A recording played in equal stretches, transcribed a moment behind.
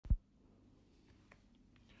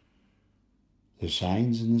The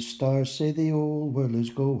signs and the stars say the old world is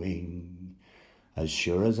going, as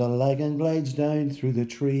sure as a lagan glides down through the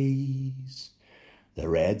trees. The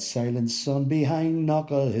red silent sun behind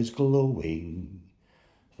Knockall is glowing,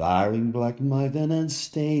 firing Black Mountain and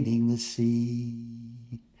staining the sea.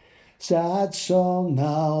 Sad song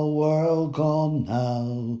now, world gone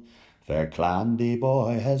now, fair Clandy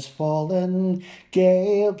boy has fallen,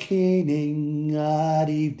 gale keening at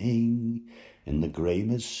evening in the grey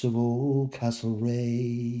mists of old Castle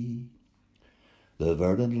Reagh. The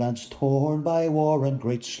verdant lands torn by war and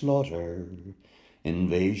great slaughter,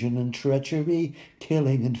 invasion and treachery,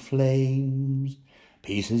 killing and flames,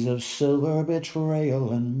 pieces of silver,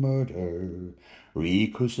 betrayal and murder,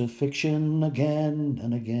 re-crucifixion again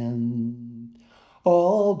and again.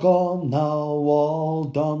 All gone now, all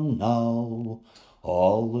done now,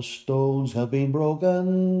 all the stones have been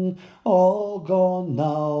broken, all gone now,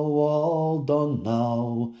 all done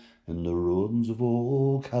now, in the ruins of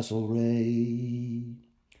old Castle Reagh.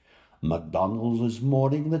 MacDonald's is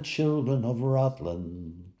mourning the children of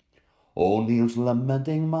Rathlin, O'Neill's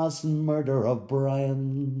lamenting mass murder of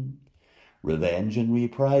Brian, revenge and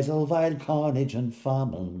reprisal, vile carnage and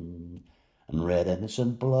famine, and red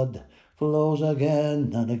innocent blood flows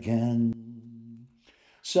again and again.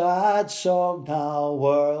 Sad song now,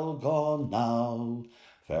 world gone now,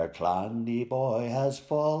 fair Clandy boy has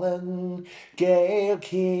fallen, gale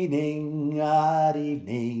keening at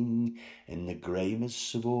evening in the grey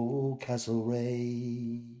mists of old Castle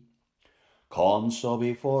Reagh. Con saw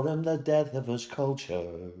before him the death of his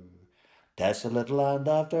culture, desolate land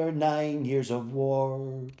after 9 years of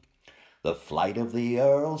war, the flight of the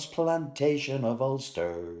Earl's plantation of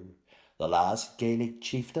Ulster, the last Gaelic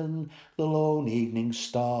chieftain, the lone evening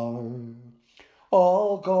star.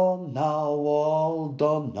 All gone now, all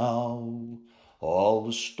done now, all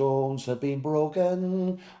the stones have been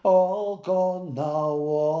broken, all gone now,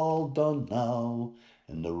 all done now,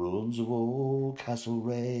 in the ruins of old Castle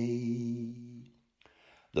Reagh.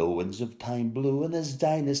 The winds of time blew and his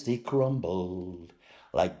dynasty crumbled,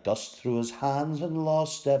 like dust through his hands and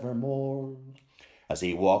lost evermore, as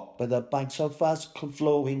he walked by the banks of fast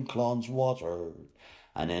flowing Clon's water,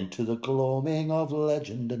 and into the gloaming of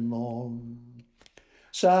legend and lore.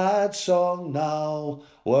 Sad song now,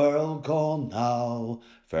 world gone now,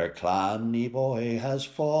 fair Clandy boy has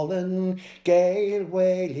fallen, gale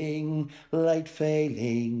wailing, light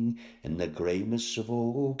failing, in the grey mists of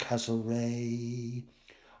old Castle Reagh.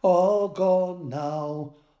 All gone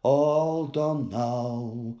now, all done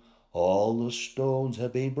now, all the stones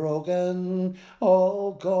have been broken,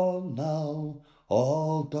 all gone now,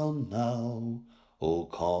 all done now,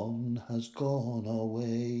 old Con has gone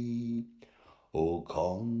away, old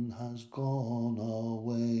Con has gone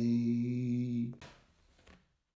away.